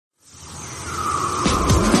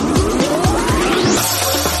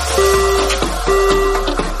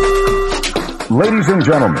Ladies and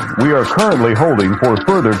gentlemen, we are currently holding for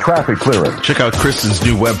further traffic clearance. Check out Kristen's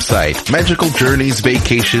new website,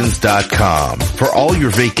 MagicalJourneysVacations.com, for all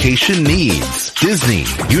your vacation needs. Disney,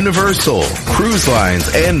 Universal, cruise lines,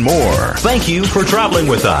 and more. Thank you for traveling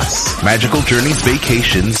with us.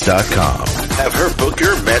 MagicalJourneysVacations.com. Have her book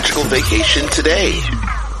your magical vacation today.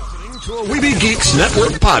 To a Weeby Geeks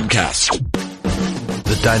Network podcast.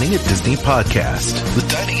 The Dining at Disney podcast. The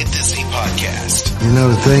Dining at Disney podcast. You know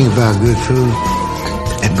the thing about good food?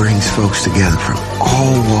 It brings folks together from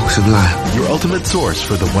all walks of life. Your ultimate source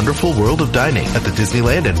for the wonderful world of dining at the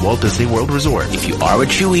Disneyland and Walt Disney World Resort. If you are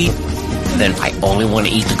what you eat, then I only want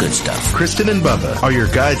to eat the good stuff. Kristen and Bubba are your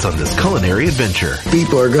guides on this culinary adventure.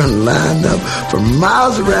 People are going to line up for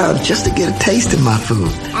miles around just to get a taste of my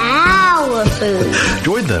food. Our food.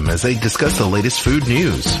 Join them as they discuss the latest food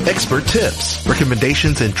news, expert tips,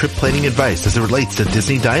 recommendations, and trip planning advice as it relates to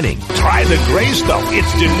Disney dining. Try the gray stuff.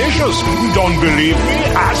 It's delicious. Don't believe me?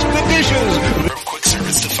 Ask the dishes. From quick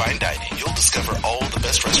service to fine dining, you'll discover all the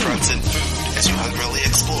best restaurants and food as you hungrily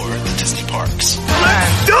explore the Disney parks.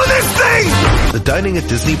 Let's do this thing! The Dining at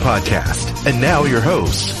Disney podcast. And now your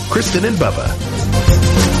hosts, Kristen and Bubba.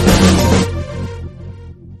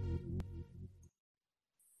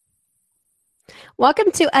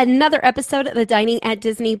 Welcome to another episode of the Dining at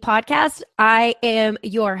Disney podcast. I am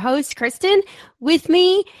your host, Kristen. With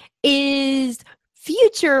me is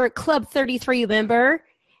future Club 33 member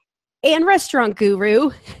and restaurant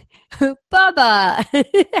guru, Bubba.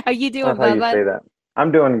 How you doing, Love Bubba? how you say that.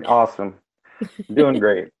 I'm doing awesome. Doing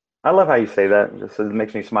great. I love how you say that. It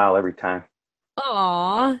makes me smile every time.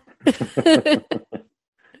 Aw.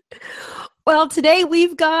 Well, today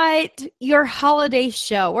we've got your holiday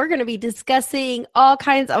show. We're going to be discussing all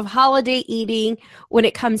kinds of holiday eating when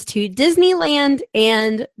it comes to Disneyland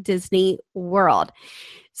and Disney World.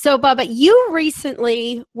 So, Bubba, you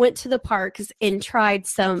recently went to the parks and tried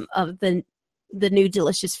some of the new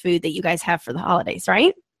delicious food that you guys have for the holidays,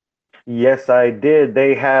 right? Yes, I did.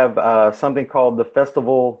 They have something called the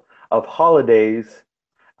Festival of Holidays,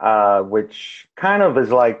 which kind of is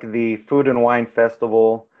like the Food and Wine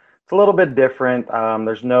Festival. It's a little bit different.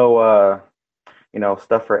 There's no,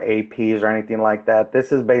 stuff for APs or anything like that.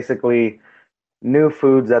 This is basically new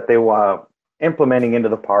foods that they were implementing into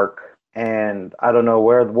the park. And I don't know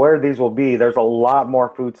where these will be. There's a lot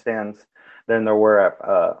more food stands than there were at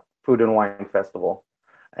Food and Wine Festival.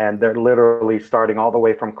 And they're literally starting all the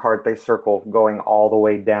way from Carthay Circle, going all the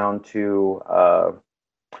way down to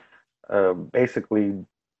basically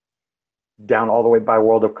down all the way by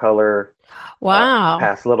World of Color. Wow.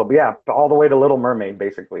 Past all the way to Little Mermaid,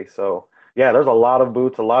 basically. So, yeah, there's a lot of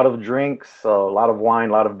booths, a lot of drinks, a lot of wine,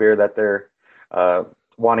 a lot of beer that they're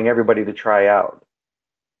wanting everybody to try out.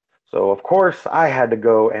 So, of course, I had to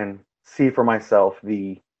go and see for myself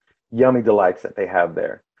the yummy delights that they have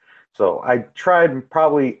there. So I tried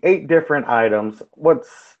probably 8 different items. What's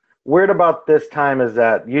weird about this time is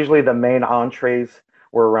that usually the main entrees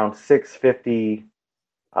were around $6.50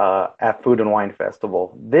 at Food and Wine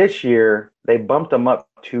Festival. This year they bumped them up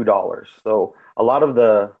 $2. So a lot of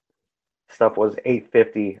the stuff was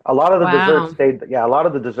 $8.50. A lot of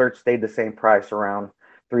the desserts stayed the same price, around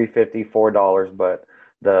 $3.50, $4, but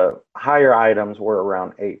the higher items were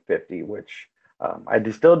around $8.50, which I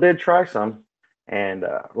still did try some. And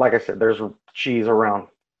like I said, there's around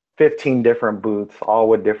 15 different booths, all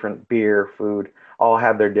with different beer, food, all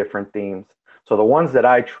have their different themes. So the ones that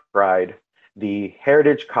I tried, the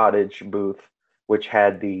Heritage Cottage booth, which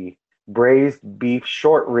had the braised beef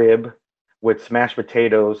short rib with smashed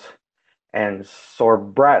potatoes and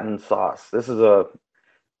Sauerbraten sauce. This is a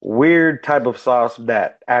weird type of sauce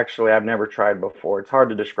that actually I've never tried before. It's hard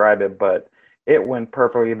to describe it, but it went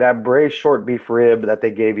perfectly. That braised short beef rib that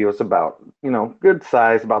they gave you was about, good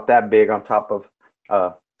size, about that big, on top of,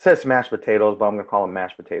 says mashed potatoes, but I'm going to call them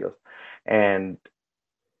mashed potatoes. And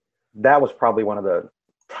that was probably one of the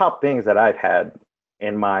top things that I've had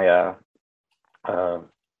in my, out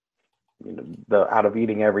of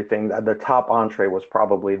eating everything. The top entree was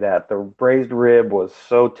probably that. The braised rib was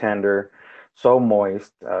so tender, so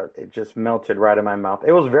moist. It just melted right in my mouth.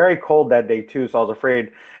 It was very cold that day too, so I was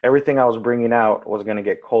afraid everything I was bringing out was going to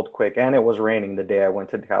get cold quick. And it was raining the day I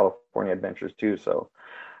went to California Adventures too. So,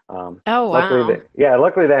 luckily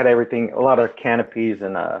they had everything, a lot of canopies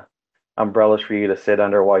and umbrellas for you to sit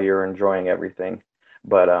under while you're enjoying everything.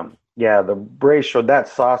 But the braised short, that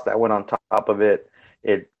sauce that went on top of it,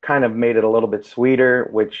 it kind of made it a little bit sweeter,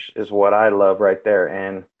 which is what I love right there.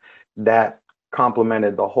 And that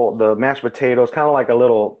complemented the mashed potatoes, kind of like a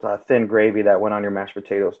little thin gravy that went on your mashed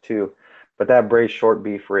potatoes too. But that braised short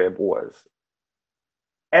beef rib was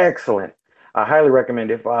excellent. I highly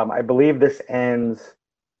recommend. If I believe this ends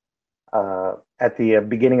at the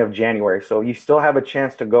beginning of January, so you still have a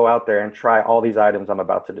chance to go out there and try all these items I'm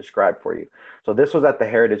about to describe for you. So this was at the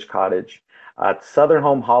Heritage Cottage, Southern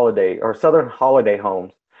Holiday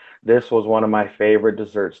Homes. This was one of my favorite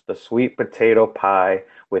desserts, the sweet potato pie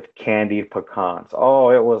with candied pecans.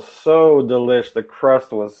 Oh, it was so delicious. The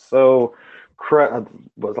crust was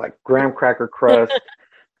was like graham cracker crust.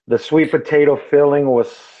 The sweet potato filling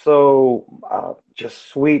was so just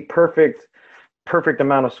sweet, perfect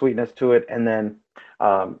amount of sweetness to it, and then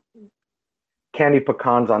candied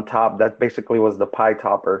pecans on top. That basically was the pie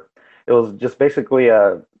topper. It was just basically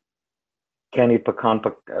a candied pecan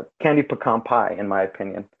pie, in my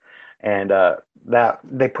opinion. And that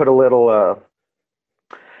they put a little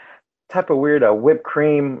type of weird whipped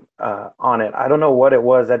cream on it. I don't know what it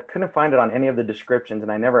was. I couldn't find it on any of the descriptions,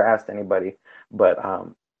 and I never asked anybody. But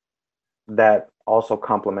that also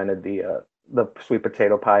complemented the sweet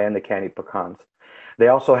potato pie and the candied pecans. They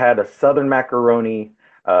also had a Southern macaroni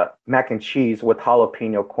mac and cheese with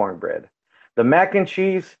jalapeno cornbread. The mac and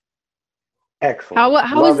cheese, excellent.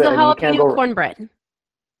 How was the jalapeno cornbread?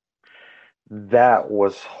 That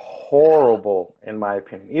was horrible, in my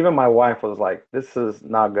opinion. Even my wife was like, this is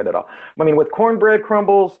not good at all. I mean, with cornbread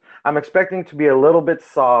crumbles, I'm expecting to be a little bit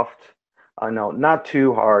soft. No, not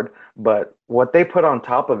too hard, but what they put on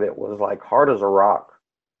top of it was like hard as a rock.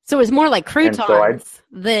 So it was more like croutons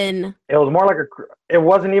than... It was more like it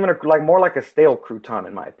wasn't even more like a stale crouton,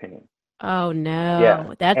 in my opinion. Oh, no.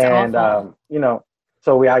 Yeah. That's awful.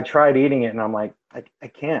 So I tried eating it, and I'm like, I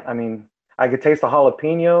can't. I mean, I could taste the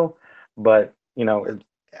jalapeno, but,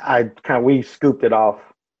 we scooped it off.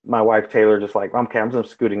 My wife, Taylor, just like, okay, I'm just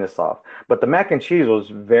scooting this off. But the mac and cheese was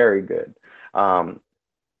very good.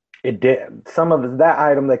 It did. Some of that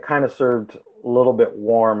item, they kind of served a little bit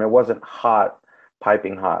warm. It wasn't hot,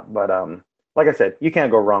 piping hot. But like I said, you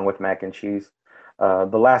can't go wrong with mac and cheese.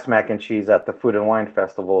 The last mac and cheese at the Food and Wine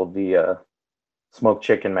Festival, the smoked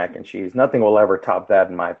chicken mac and cheese, nothing will ever top that,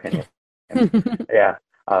 in my opinion. Yeah.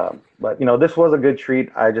 But this was a good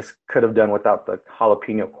treat. I just could have done without the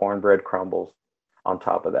jalapeno cornbread crumbles on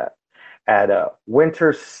top of that. At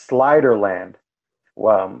Winter Sliderland,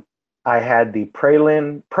 I had the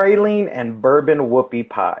praline and bourbon whoopie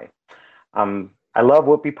pie. I love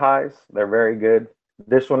whoopie pies. They're very good.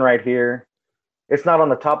 This one right here, it's not on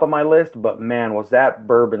the top of my list, but man, was that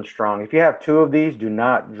bourbon strong. If you have two of these, do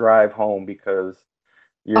not drive home because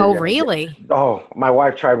really? My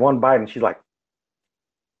wife tried one bite and she's like,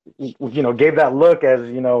 gave that look as,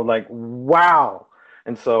 like, wow.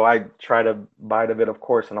 And so I tried a bite of it, of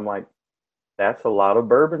course, and I'm like, that's a lot of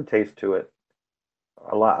bourbon taste to it.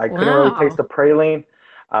 A lot. I couldn't really taste the praline.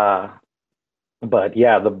 But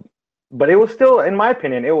yeah, but it was still, in my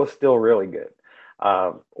opinion, it was still really good.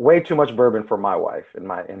 Way too much bourbon for my wife, in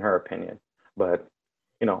her opinion. But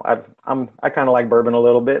I kind of like bourbon a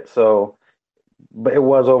little bit, so, but it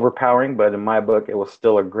was overpowering. But in my book, it was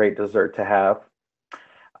still a great dessert to have.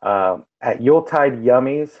 At Yuletide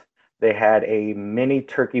Yummies, they had a mini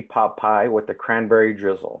turkey pot pie with the cranberry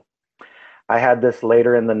drizzle. I had this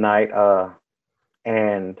later in the night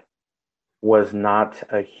and was not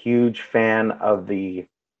a huge fan of the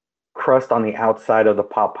crust on the outside of the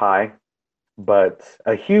pot pie, but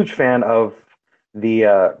a huge fan of the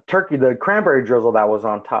the cranberry drizzle that was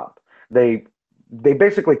on top. They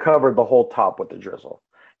basically covered the whole top with the drizzle.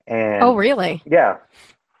 And oh, really? Yeah.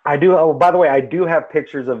 I do. Oh, by the way, I do have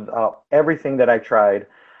pictures of everything that I tried.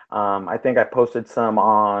 I think I posted some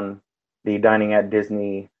on the Dining at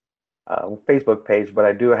Disney Facebook page, but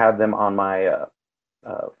I do have them on my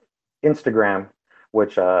Instagram,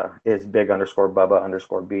 which is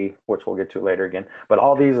big_Bubba_B, which we'll get to later again. But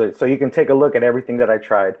all these, so you can take a look at everything that I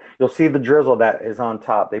tried. You'll see the drizzle that is on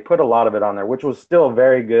top. They put a lot of it on there, which was still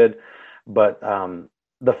very good, but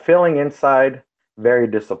the filling inside, very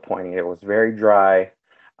disappointing. It was very dry.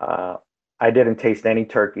 I didn't taste any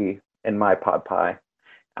turkey in my pot pie,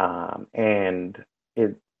 and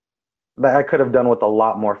I could have done with a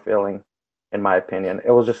lot more filling, in my opinion. It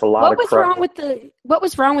was just a lot of crust. What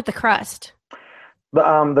was wrong with the crust?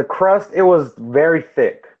 The crust, it was very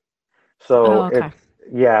thick, so it's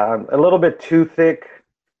a little bit too thick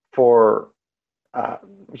for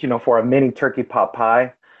for a mini turkey pot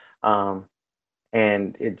pie,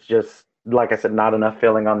 and it's just, like I said, not enough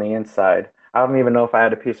filling on the inside. I don't even know if I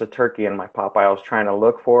had a piece of turkey in my pot pie. I was trying to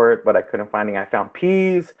look for it, but I couldn't find it. I found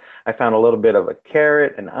peas. I found a little bit of a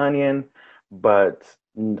carrot, an onion, but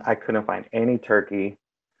I couldn't find any turkey.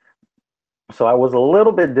 So I was a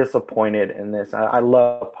little bit disappointed in this. I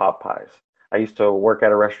love pot pies. I used to work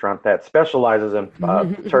at a restaurant that specializes in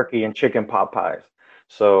turkey and chicken pot pies.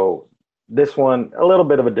 So this one, a little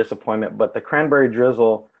bit of a disappointment, but the cranberry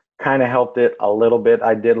drizzle kind of helped it a little bit.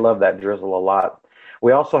 I did love that drizzle a lot.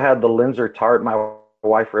 We also had the Linzer tart. My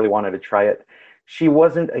wife really wanted to try it. She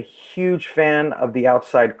wasn't a huge fan of the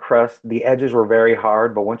outside crust. The edges were very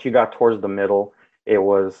hard, but once you got towards the middle, it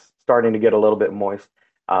was starting to get a little bit moist.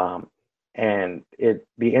 And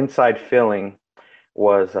the inside filling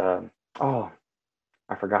was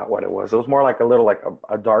I forgot what it was. It was more like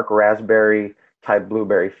a dark raspberry type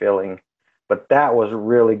blueberry filling, but that was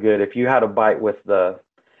really good. If you had a bite with the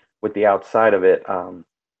outside of it,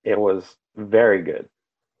 it was very good.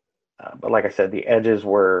 But like I said, the edges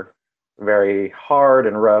were very hard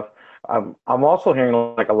and rough. I'm also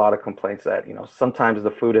hearing like a lot of complaints that, sometimes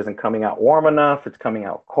the food isn't coming out warm enough, it's coming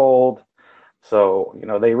out cold. So,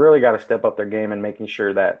 they really got to step up their game and making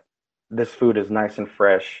sure that this food is nice and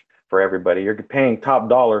fresh for everybody. You're paying top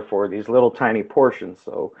dollar for these little tiny portions.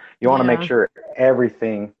 So you want to make sure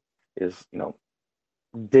everything is,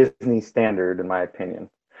 Disney standard, in my opinion.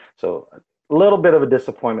 So a little bit of a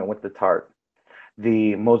disappointment with the tart.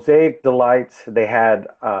 The Mosaic Delights, they had,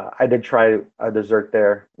 I did try a dessert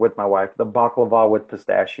there with my wife, the baklava with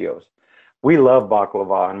pistachios. We love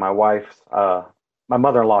baklava, and my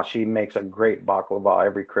mother-in-law, she makes a great baklava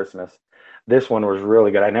every Christmas. This one was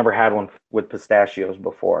really good. I never had one with pistachios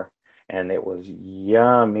before, and it was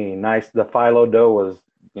yummy, nice. The phyllo dough was,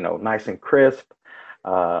 nice and crisp,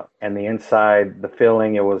 and the inside, the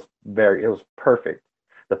filling, it was perfect.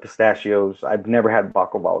 The pistachios, I've never had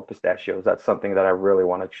baklava with pistachios. That's something that I really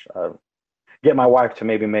want to get my wife to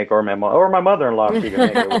maybe make, or my mother-in-law, if she can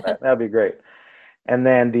make it with that. That'd be great. And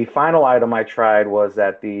then the final item I tried was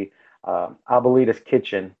at the Abuelita's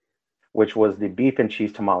Kitchen, which was the beef and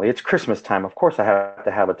cheese tamale. It's Christmas time. Of course, I have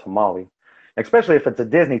to have a tamale, especially if it's a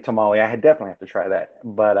Disney tamale. I definitely have to try that.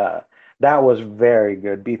 But that was very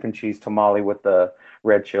good. Beef and cheese tamale with the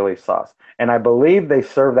red chili sauce. And I believe they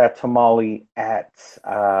serve that tamale at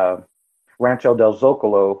Rancho del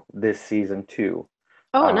Zocalo this season too.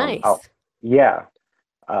 Oh, nice. Yeah.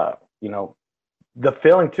 The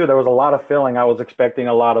filling too, there was a lot of filling. I was expecting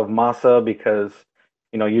a lot of masa because,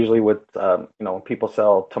 usually with, when people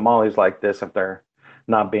sell tamales like this, if they're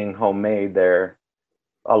not being homemade, they're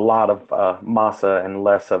a lot of masa and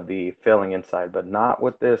less of the filling inside, but not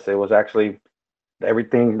with this. It was actually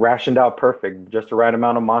everything rationed out perfect, just the right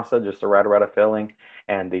amount of masa, just the right amount of filling,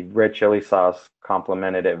 and the red chili sauce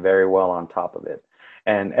complemented it very well on top of it.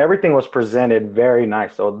 And everything was presented very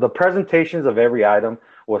nice. So the presentations of every item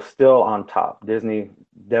was still on top. Disney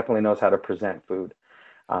definitely knows how to present food.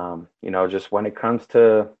 Just when it comes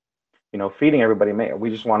to, feeding everybody,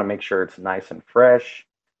 we just want to make sure it's nice and fresh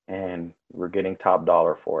and we're getting top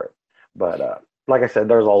dollar for it. But like I said,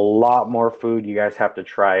 there's a lot more food you guys have to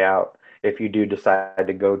try out if you do decide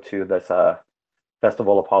to go to this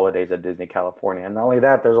Festival of Holidays at Disney California. And not only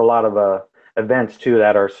that, there's a lot of events too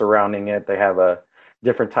that are surrounding it. They have a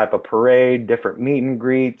different type of parade, different meet and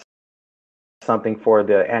greets, something for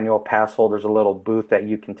the annual pass holders, a little booth that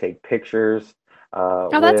you can take pictures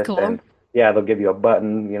that's cool. And yeah, they'll give you a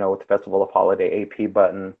button, with the Festival of Holiday AP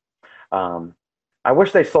button. I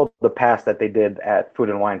wish they sold the pass that they did at Food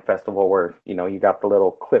and Wine Festival where, you got the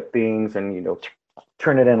little clip things and,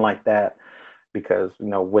 turn it in like that, because,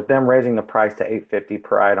 with them raising the price to $8.50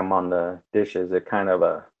 per item on the dishes, it kind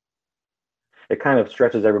of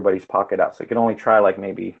stretches everybody's pocket out. So you can only try like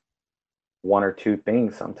maybe one or two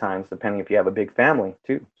things sometimes, depending if you have a big family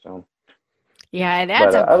too. So yeah,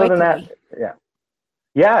 that's other than that,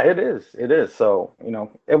 yeah, it is. So,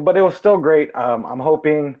 but it was still great. I'm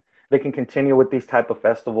hoping they can continue with these type of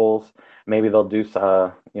festivals. Maybe they'll do,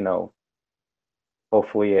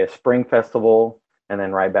 hopefully a spring festival, and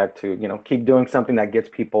then right back to, keep doing something that gets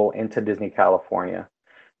people into Disney California,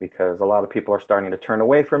 because a lot of people are starting to turn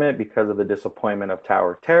away from it because of the disappointment of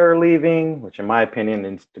Tower of Terror leaving, which in my opinion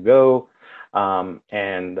needs to go.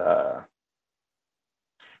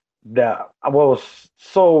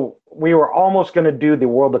 We were almost going to do the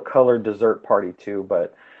World of Color dessert party too,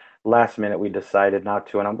 but last minute we decided not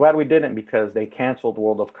to, and I'm glad we didn't, because they canceled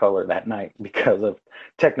World of Color that night because of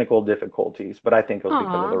technical difficulties. But I think it was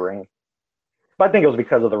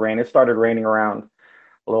because of the rain. It started raining around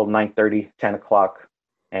a little 9:30, 10 o'clock,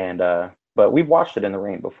 and but we've watched it in the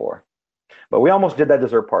rain before. But we almost did that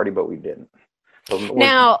dessert party, but we didn't. So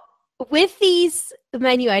now, with these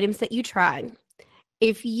menu items that you tried,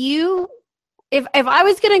 if I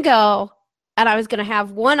was going to go and I was going to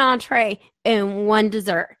have one entree and one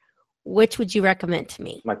dessert, which would you recommend to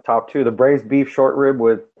me? My top two: the braised beef short rib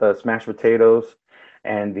with smashed potatoes,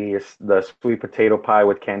 and the sweet potato pie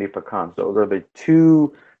with candied pecans. Those are the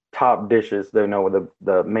two top dishes. The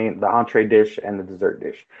entree dish and the dessert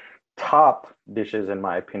dish. top dishes in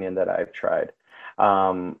my opinion that I've tried.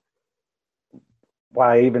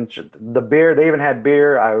 Why even the beer? They even had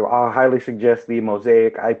beer. I highly suggest the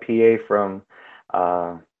Mosaic IPA from.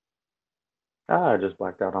 I just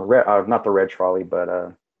blacked out on not the Red Trolley, but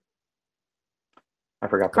I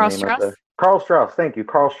forgot the name of the Carl Strauss. Thank you,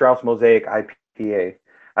 Carl Strauss Mosaic IPA.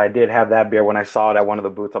 I did have that beer when I saw it at one of the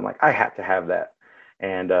booths. I'm like, I had to have that,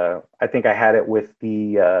 and I think I had it with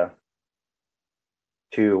the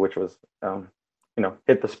two, which was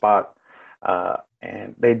hit the spot.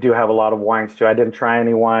 And they do have a lot of wines too. I didn't try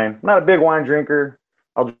any wine. I'm not a big wine drinker.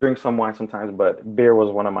 I'll drink some wine sometimes, but beer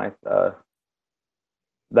was one of my.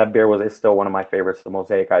 It's still one of my favorites. The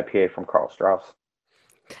Mosaic IPA from Carl Strauss.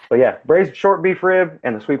 But yeah, braised short beef rib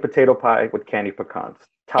and the sweet potato pie with candy pecans.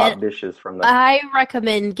 Top dishes from them. I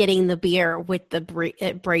recommend getting the beer with the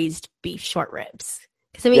braised beef short ribs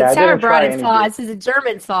because sauerbraten sauce is a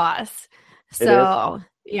German sauce. So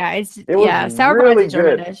sauerbraten is a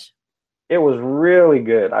German dish. It was really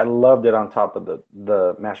good. I loved it on top of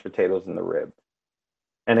the mashed potatoes and the rib.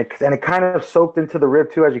 And it kind of soaked into the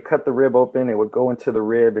rib too. As you cut the rib open, it would go into the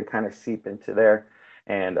rib and kind of seep into there.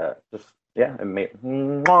 And it made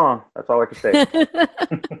that's all I could say.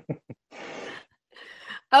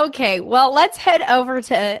 Okay, well, let's head over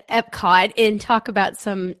to Epcot and talk about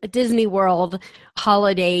some Disney World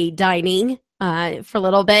holiday dining for a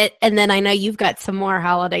little bit. And then I know you've got some more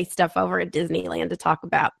holiday stuff over at Disneyland to talk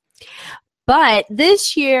about. But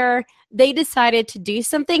this year, they decided to do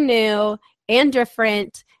something new and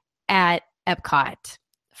different at Epcot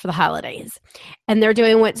for the holidays. And they're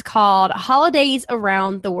doing what's called Holidays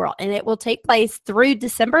Around the World. And it will take place through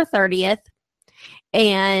December 30th.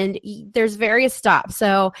 And there's various stops.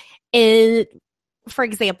 So for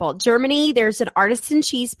example, Germany, there's an artisan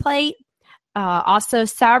cheese plate. Also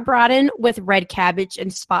sauerbraten with red cabbage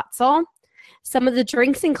and spatzel. Some of the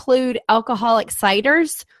drinks include alcoholic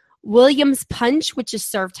ciders, Williams Punch, which is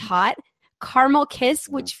served hot, Caramel Kiss,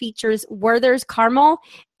 which features Werther's caramel,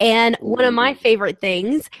 and one of my favorite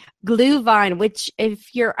things, Glühwein, which,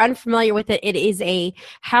 if you're unfamiliar with it, it is a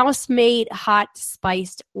house-made hot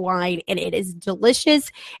spiced wine, and it is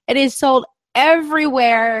delicious. It is sold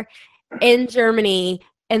everywhere in Germany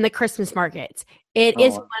in the Christmas markets. It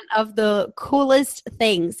is one of the coolest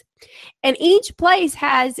things. And each place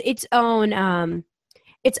has its own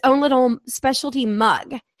little specialty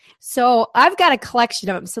mug. So I've got a collection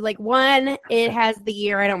of them. So like one, it has the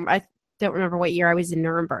year, I don't remember what year I was in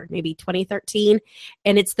Nuremberg, maybe 2013.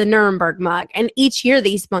 And it's the Nuremberg mug. And each year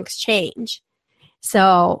these mugs change.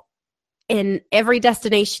 So in every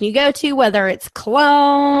destination you go to, whether it's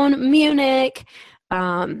Cologne, Munich,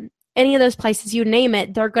 any of those places, you name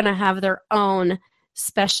it, they're going to have their own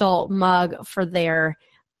special mug for their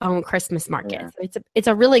own Christmas market. Yeah. So it's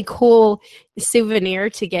a really cool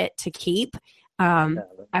souvenir to get to keep.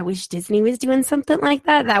 I wish Disney was doing something like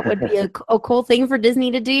that. That would be a cool thing for Disney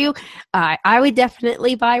to do. I would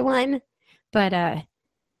definitely buy one. But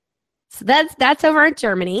so that's over in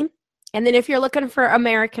Germany. And then if you're looking for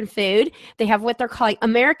American food, they have what they're calling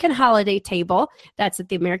American Holiday Table. That's at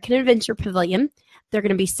the American Adventure Pavilion. They're going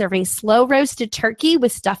to be serving slow roasted turkey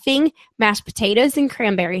with stuffing, mashed potatoes, and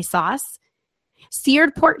cranberry sauce,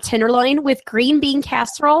 seared pork tenderloin with green bean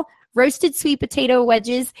casserole, roasted sweet potato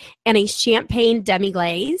wedges, and a champagne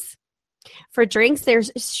demi-glaze. For drinks,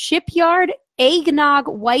 there's Shipyard Eggnog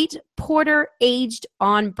White Porter aged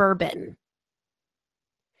on bourbon.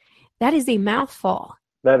 That is a mouthful.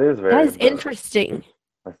 That is interesting.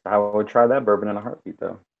 I would try that bourbon in a heartbeat,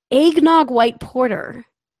 though. Eggnog White Porter.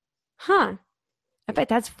 Huh. I bet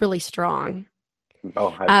that's really strong.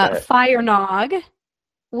 Oh, I bet. Fire Nog,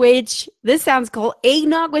 which, this sounds cool.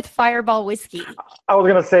 Eggnog with Fireball whiskey. I was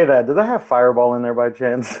going to say that. Does that have Fireball in there by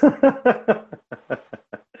chance?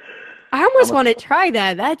 I almost want to try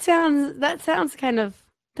that. That sounds kind of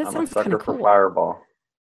cool. For Fireball.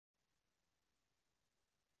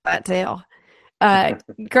 That too.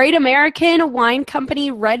 Great American Wine Company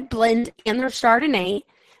Red Blend and their Chardonnay.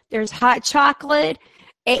 There's hot chocolate,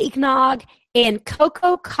 eggnog, and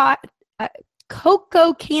cocoa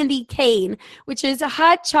candy cane, which is a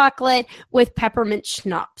hot chocolate with peppermint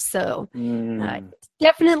schnapps. So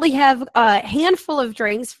definitely have a handful of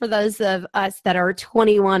drinks for those of us that are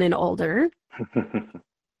 21 and older.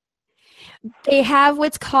 They have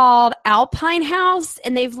what's called Alpine House,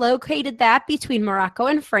 and they've located that between Morocco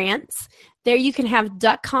and France. There you can have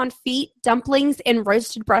duck confit, dumplings, and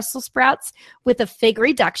roasted Brussels sprouts with a fig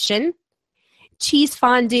reduction, cheese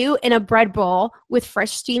fondue in a bread bowl with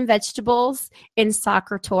fresh steamed vegetables and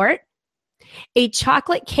sacre torte, a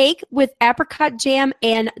chocolate cake with apricot jam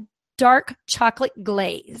and dark chocolate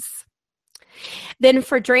glaze. Then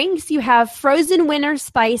for drinks, you have frozen winter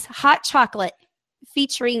spice hot chocolate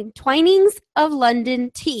featuring Twinings of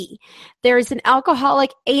London tea. There is an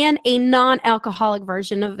alcoholic and a non-alcoholic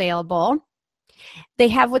version available. They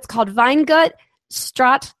have what's called Weingut,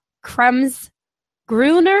 Strat, Krems,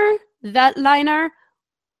 Gruner, Veltliner,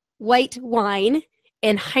 white wine,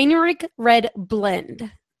 and Heinrich Red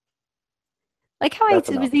Blend. Like how I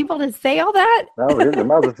was able to say all that? I was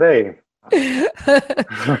about to say.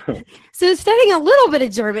 So studying a little bit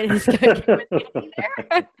of German is good.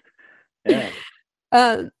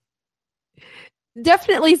 Yeah.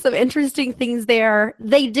 Definitely some interesting things there.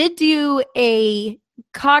 They did do a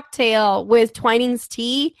cocktail with Twinings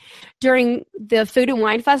tea during the Food and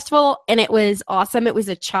Wine Festival, and it was awesome. It was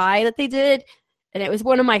a chai that they did, and it was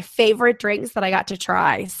one of my favorite drinks that I got to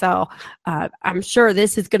try. So I'm sure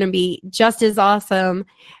this is going to be just as awesome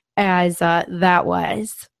as that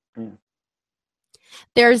was. Mm.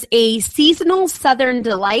 There's a seasonal Southern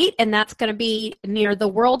Delight, and that's going to be near the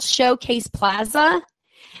World Showcase Plaza.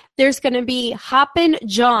 There's going to be Hoppin'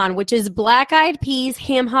 John, which is black-eyed peas,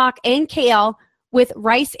 ham hock, and kale with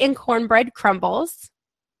rice and cornbread crumbles.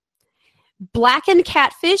 Blackened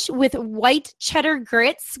catfish with white cheddar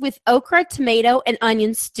grits with okra, tomato, and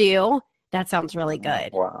onion stew. That sounds really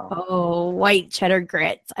good. Wow. Oh, white cheddar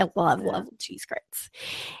grits. I love cheese grits.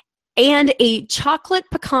 And a chocolate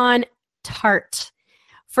pecan tart.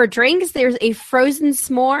 For drinks, there's a frozen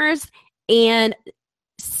s'mores, and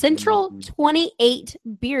Central 28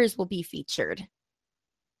 beers will be featured.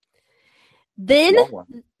 Then,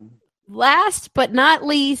 last but not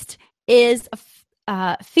least, is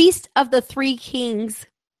Feast of the Three Kings.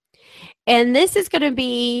 And this is going to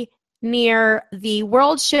be near the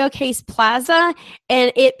World Showcase Plaza,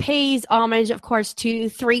 and it pays homage, of course, to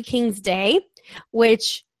Three Kings Day,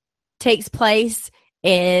 which takes place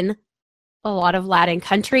in a lot of Latin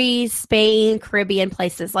countries, Spain, Caribbean,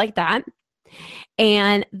 places like that.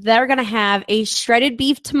 And they're going to have a shredded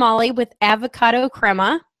beef tamale with avocado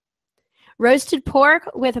crema, roasted pork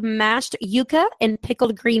with mashed yuca and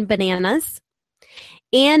pickled green bananas,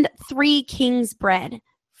 and Three Kings bread.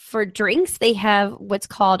 For drinks, they have what's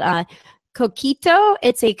called coquito.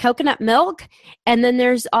 It's a coconut milk. And then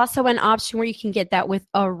there's also an option where you can get that with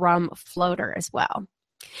a rum floater as well.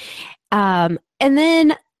 And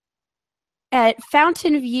then at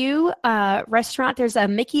Fountain View restaurant, there's a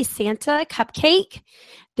Mickey Santa cupcake.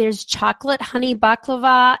 There's chocolate honey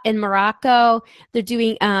baklava in Morocco. They're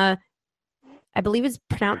doing, I believe it's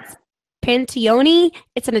pronounced Pantioni.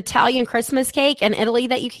 It's an Italian Christmas cake in Italy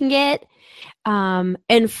that you can get.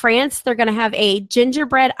 In France, they're going to have a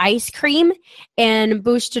gingerbread ice cream and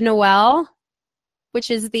bûche de Noël,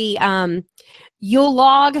 which is the Yule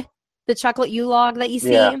log, the chocolate Yule log that you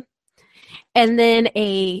see. Yeah. And then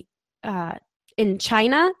in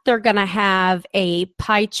China, they're going to have a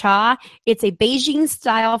pai cha. It's a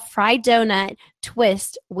Beijing-style fried donut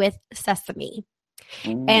twist with sesame.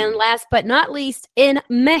 And last but not least, in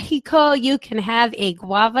Mexico, you can have a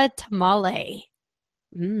guava tamale.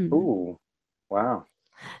 Ooh, wow.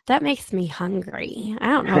 That makes me hungry. I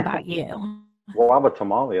don't know about you. Guava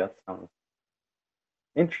tamale, that sounds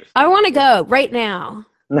interesting. I want to go right now.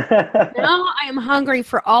 Now I am hungry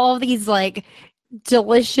for all of these, like,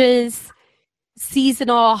 delicious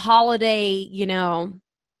seasonal holiday,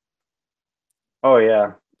 Oh,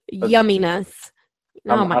 yeah. Yumminess.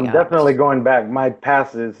 I'm definitely going back. My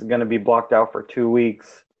pass is going to be blocked out for 2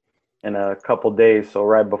 weeks in a couple days. So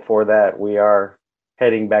right before that, we are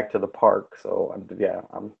heading back to the park. So I'm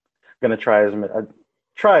going to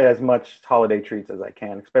try as much holiday treats as I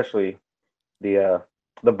can, especially the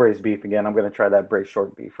braised beef again. I'm going to try that braised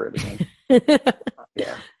short beef rib again.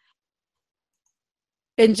 Yeah.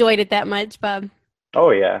 Enjoyed it that much, Bob? Oh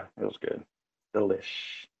yeah, it was good.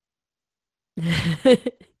 Delish.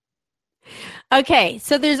 Okay,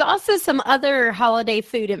 so there's also some other holiday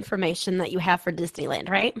food information that you have for Disneyland,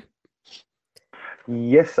 right?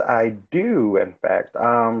 Yes, I do, in fact.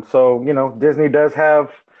 So, Disney does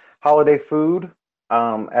have holiday food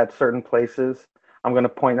at certain places. I'm going to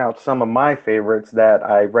point out some of my favorites that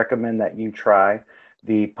I recommend that you try.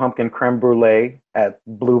 The pumpkin creme brulee at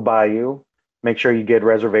Blue Bayou. Make sure you get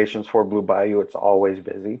reservations for Blue Bayou. It's always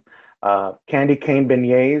busy. Candy cane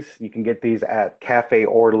beignets. You can get these at Cafe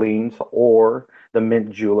Orleans or the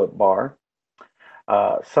Mint Julep Bar.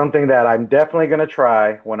 Something that I'm definitely going to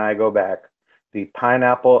try when I go back, the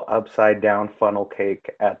pineapple upside down funnel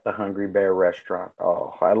cake at the Hungry Bear restaurant.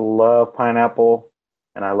 Oh, I love pineapple,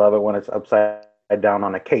 and I love it when it's upside down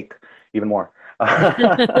on a cake even more.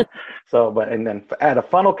 And then add a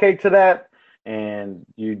funnel cake to that, and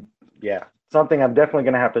something I'm definitely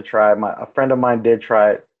going to have to try. A friend of mine did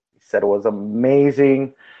try it. said it was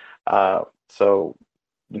amazing. So,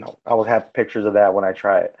 I will have pictures of that when I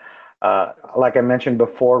try it. Like I mentioned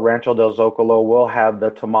before, Rancho del Zocalo will have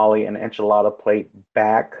the tamale and enchilada plate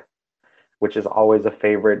back, which is always a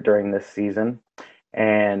favorite during this season.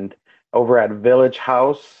 And over at Village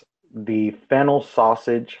House, the fennel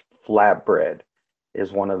sausage flatbread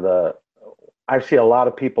is one of the, I see a lot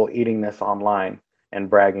of people eating this online and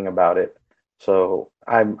bragging about it. So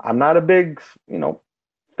I'm not a big,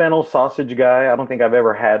 fennel sausage guy. I don't think I've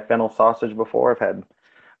ever had fennel sausage before. I've had,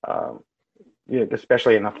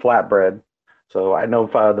 especially in a flatbread. So I know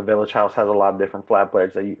the Village House has a lot of different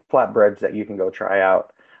flatbreads that you can go try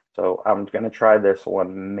out. So I'm going to try this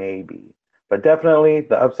one maybe. But definitely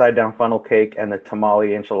the upside down funnel cake and the tamale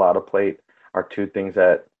enchilada plate are two things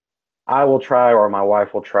that I will try or my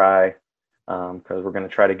wife will try, because we're going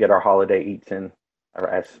to try to get our holiday eats in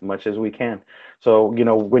as much as we can. So,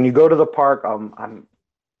 when you go to the park, I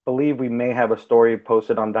believe we may have a story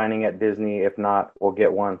posted on Dining at Disney. If not, we'll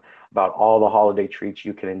get one about all the holiday treats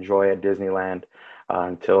you can enjoy at Disneyland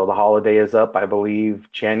until the holiday is up. I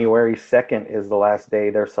believe January 2nd is the last day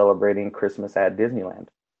they're celebrating Christmas at Disneyland.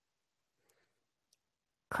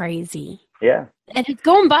 Crazy. Yeah. And it's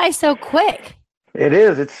going by so quick. It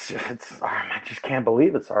is. It's. I just can't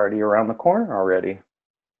believe it's already around the corner already.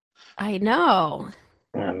 I know.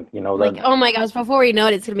 And oh my gosh! Before we know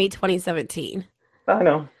it, it's gonna be 2017. I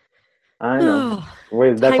know.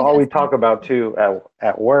 That's all we talk about too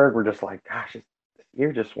at work. We're just like, gosh, this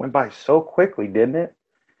year just went by so quickly, didn't it?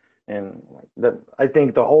 And I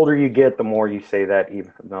think the older you get, the more you say that.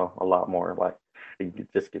 Even though a lot more, like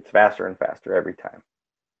it just gets faster and faster every time.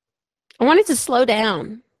 I want it to slow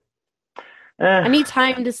down. I need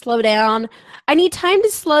time to slow down. I need time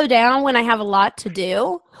to slow down when I have a lot to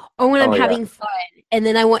do or when I'm having fun. And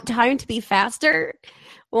then I want time to be faster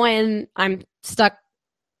when I'm stuck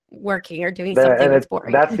working or doing something that's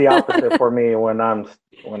boring. That's the opposite for me. When I'm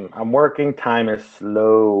working, time is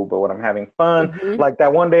slow. But when I'm having fun, like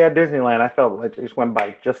that one day at Disneyland, I felt like it just went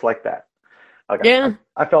by just like that. Like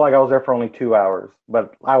I felt like I was there for only 2 hours,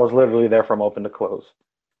 but I was literally there from open to close.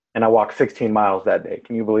 And I walked 16 miles that day.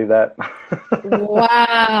 Can you believe that? Wow.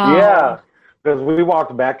 Yeah, because we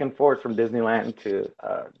walked back and forth from Disneyland to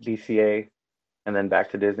DCA, and then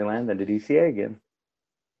back to Disneyland, then to DCA again.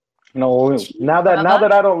 Now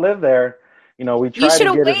that I don't live there, we try to get as much. You should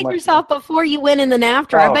have weighed yourself before you went and then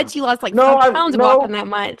after. I bet you lost 5 pounds walking that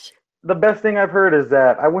much. The best thing I've heard is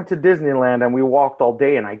that I went to Disneyland and we walked all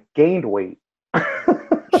day and I gained weight.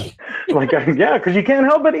 Because you can't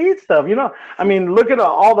help but eat stuff, I mean, look at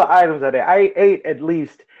all the items that I ate. At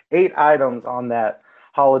least 8 items on that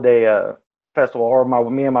holiday festival, or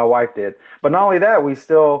me and my wife did. But not only that, we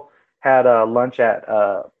still had lunch at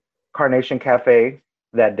Carnation Cafe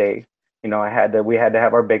that day. We had to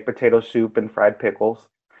have our baked potato soup and fried pickles.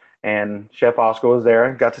 And Chef Oscar was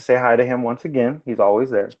there. Got to say hi to him once again. He's always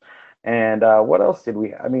there. And what else did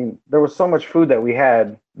we? I mean, there was so much food that we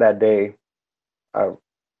had that day.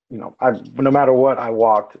 No matter what I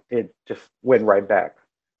walked, it just went right back.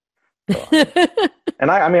 So,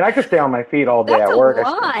 and I could stay on my feet all day at work. That's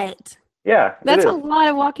a lot. Yeah, that's a lot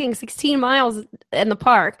of walking. 16 miles in the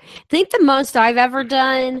park. I think the most I've ever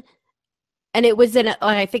done, and it was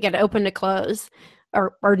I think it opened to close,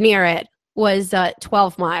 or near it, was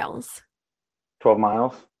 12 miles. 12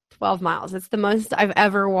 miles. 12 miles. It's the most I've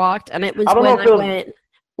ever walked, and it was I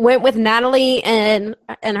went with Natalie and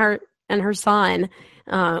her son.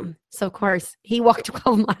 So of course he walked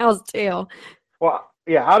 12 miles too. Well,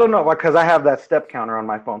 yeah, I don't know, because I have that step counter on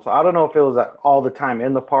my phone, so I don't know if it was all the time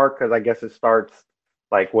in the park, because I guess it starts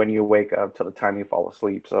like when you wake up to the time you fall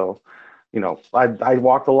asleep. So, I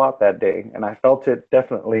walked a lot that day, and I felt it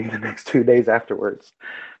definitely the next 2 days afterwards.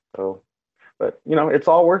 So, but it's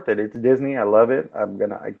all worth it. It's Disney. I love it.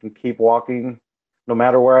 I can keep walking no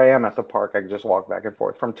matter where I am at the park. I can just walk back and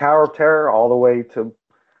forth from Tower of Terror all the way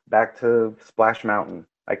back to Splash Mountain.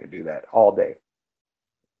 I could do that all day.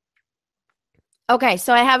 Okay,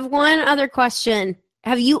 so I have one other question.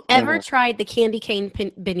 Have you ever tried the candy cane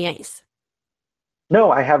beignets?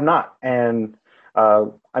 No, I have not. And I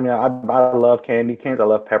love candy canes. I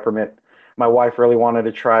love peppermint. My wife really wanted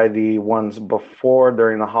to try the ones before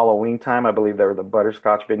during the Halloween time. I believe they were the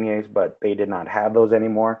butterscotch beignets, but they did not have those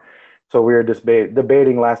anymore. So we were just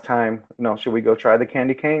debating last time, should we go try the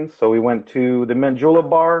candy canes? So we went to the Menjula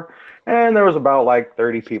bar, and there was about like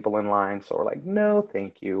 30 people in line. So we're like, no,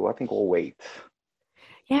 thank you. I think we'll wait.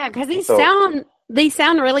 Yeah, because they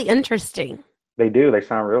sound really interesting. They do. They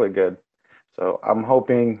sound really good. So I'm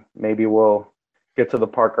hoping maybe we'll get to the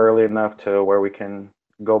park early enough to where we can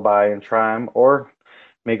go by and try them. Or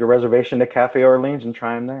make a reservation to Cafe Orleans and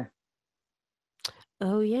try them there.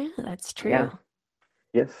 Oh yeah, that's true. Yeah.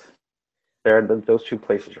 Yes, there are those two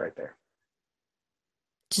places right there.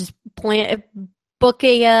 Just book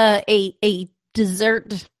a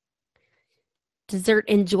dessert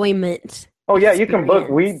enjoyment. Oh yeah, you can book.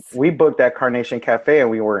 experience. We booked at Carnation Cafe, and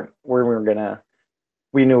we knew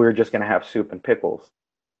we were just gonna have soup and pickles,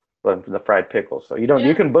 but the fried pickles. So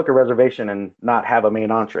you can book a reservation and not have a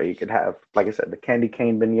main entree. You could have, like I said, the candy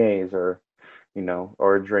cane beignets or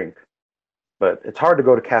a drink. But it's hard to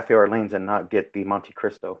go to Cafe Orleans and not get the Monte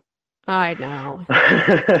Cristo. I know.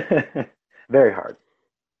 Very hard.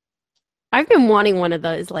 I've been wanting one of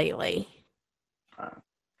those lately.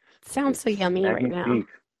 Sounds so yummy right now.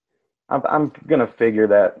 I'm gonna figure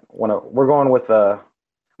that we're going with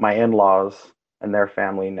my in-laws and their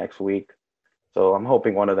family next week, so I'm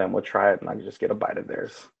hoping one of them will try it and I can just get a bite of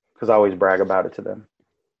theirs because I always brag about it to them.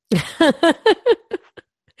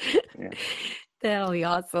 Yeah. That'll be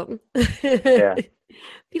awesome. Yeah.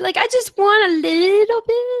 Be like, I just want a little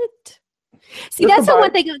bit. See, Just that's the about- one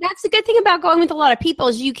thing. That's the good thing about going with a lot of people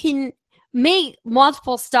is you can make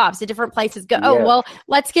multiple stops at different places. Go, oh, Yeah. well,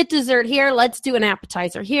 let's get dessert here. Let's do an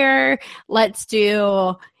appetizer here. Let's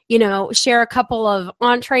do, share a couple of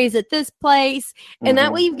entrees at this place. And that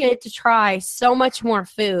Mhm. way you get to try so much more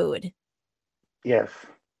food Yes.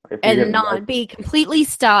 If you and get- not be completely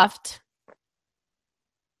stuffed.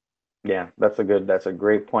 Yeah, that's a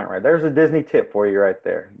great point, right? There's a Disney tip for you right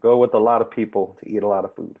there. Go with a lot of people to eat a lot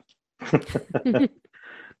of food.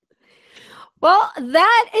 Well,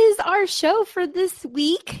 that is our show for this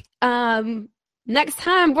week. Next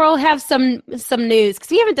time we'll have some news because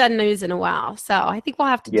we haven't done news in a while. So I think we'll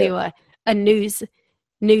have to do a news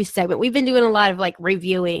segment. We've been doing a lot of like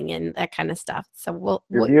reviewing and that kind of stuff. So we'll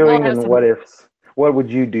Reviewing have and some- what ifs, what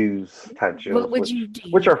would you do's type shows. What would you do?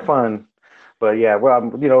 Which are fun. But yeah,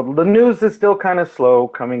 well, the news is still kind of slow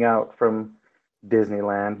coming out from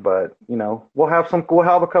Disneyland, but we'll have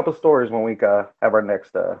a couple stories when we have our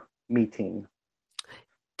next meeting.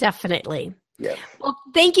 Definitely. Yes. Well,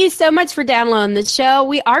 thank you so much for downloading the show.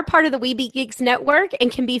 We are part of the Weeby Geeks Network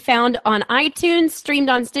and can be found on iTunes, streamed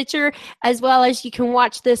on Stitcher, as well as you can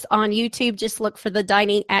watch this on YouTube. Just look for the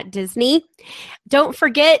Dining at Disney. Don't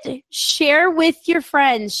forget, share with your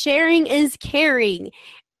friends. Sharing is caring.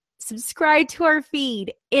 Subscribe to our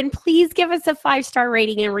feed, and please give us a 5-star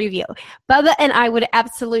rating and review. Bubba and I would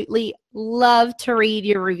absolutely love to read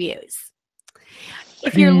your reviews.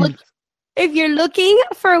 If you're looking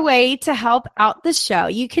for a way to help out the show,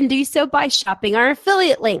 you can do so by shopping our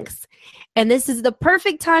affiliate links. And this is the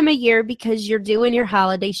perfect time of year because you're doing your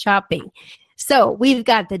holiday shopping. So we've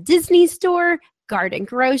got the Disney Store, Garden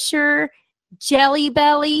Grocer, Jelly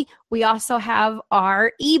Belly. We also have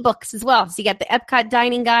our ebooks as well. So you got the Epcot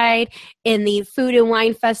Dining Guide and the Food and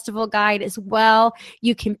Wine Festival Guide as well.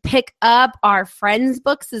 You can pick up our friends'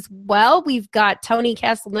 books as well. We've got Tony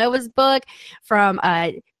Castelnova's book from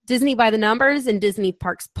Disney by the Numbers and Disney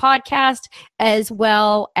Parks Podcast, as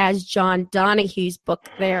well as John Donahue's book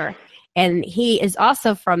there. And he is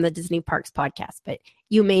also from the Disney Parks Podcast, but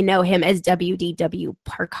you may know him as WDW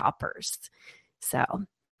Park Hoppers. So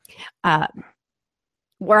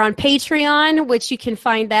we're on Patreon, which you can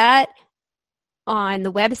find that on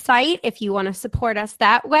the website if you want to support us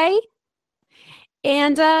that way.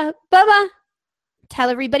 And Bubba, tell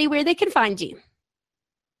everybody where they can find you.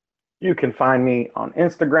 You can find me on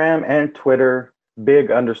Instagram and Twitter,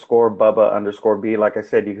 big_Bubba_B. Like I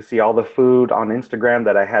said, you can see all the food on Instagram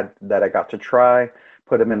that I got to try,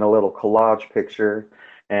 put them in a little collage picture,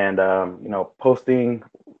 and posting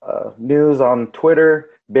news on Twitter,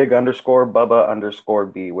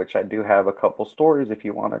 big_Bubba_B, which I do have a couple stories if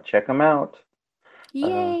you want to check them out.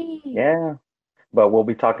 Yay! Yeah, but we'll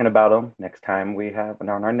be talking about them next time we have on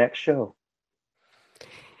our next show.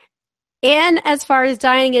 And as far as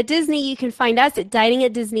Dining at Disney, you can find us at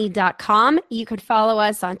diningatdisney.com. You can follow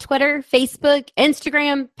us on Twitter, Facebook,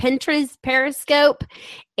 Instagram, Pinterest, Periscope,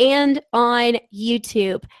 and on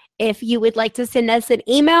YouTube. If you would like to send us an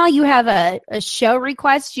email, you have a show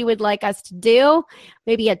request you would like us to do,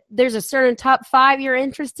 maybe there's a certain top 5 you're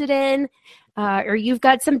interested in, or you've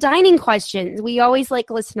got some dining questions. We always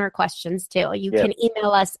like listener questions too. You can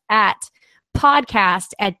email us at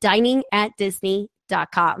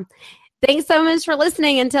podcast@diningatdisney.com. Thanks so much for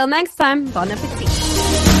listening. Until next time, bon appetit.